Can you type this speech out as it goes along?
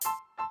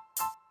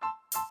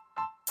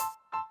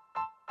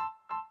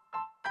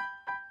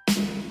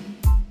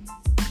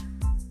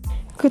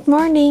Good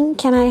morning,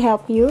 can I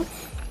help you?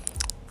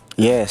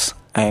 Yes,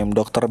 I am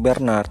Dr.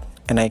 Bernard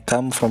and I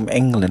come from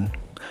England.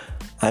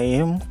 I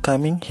am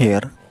coming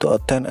here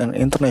to attend an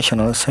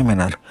international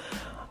seminar.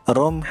 A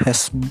room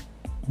has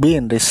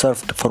been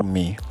reserved for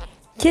me.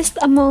 Just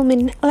a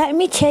moment, let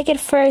me check it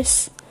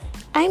first.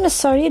 I'm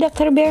sorry,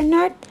 Dr.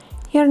 Bernard.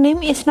 Your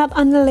name is not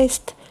on the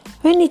list.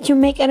 When did you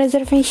make a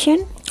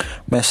reservation?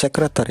 My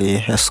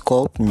secretary has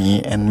called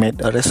me and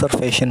made a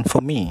reservation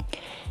for me.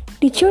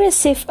 Did you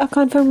receive a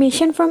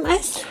confirmation from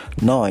us?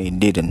 No, I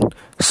didn't.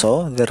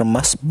 So there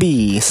must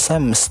be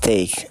some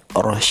mistake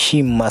or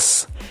she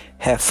must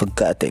have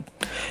forgot it.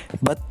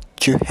 But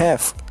you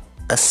have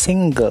a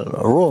single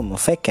room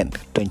vacant,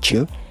 don't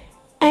you?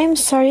 I'm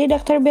sorry,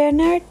 Dr.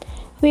 Bernard.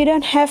 We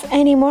don't have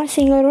any more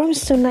single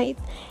rooms tonight.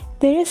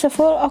 There is a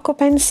full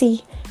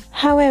occupancy.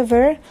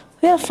 However,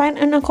 we'll find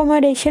an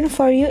accommodation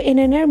for you in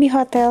a nearby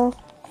hotel.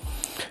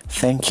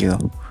 Thank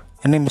you.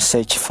 Any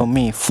message for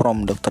me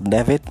from Dr.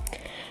 David?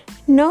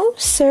 No,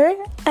 sir,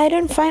 I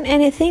don't find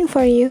anything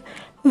for you.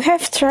 We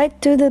have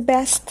tried to the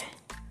best.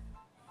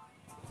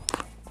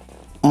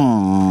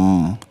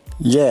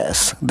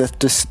 Yes, that's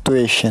the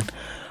situation.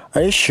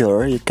 Are you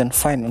sure you can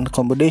find an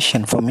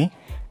accommodation for me?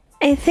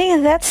 I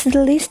think that's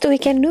the least we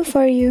can do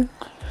for you.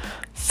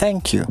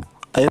 Thank you.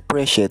 I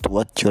appreciate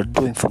what you're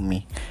doing for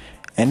me.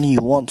 And you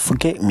won't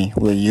forget me,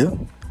 will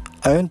you?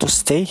 I want to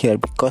stay here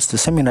because the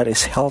seminar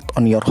is held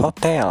on your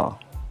hotel.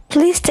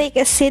 Please take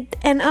a seat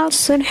and I'll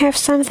soon have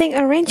something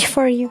arranged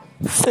for you.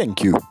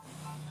 Thank you.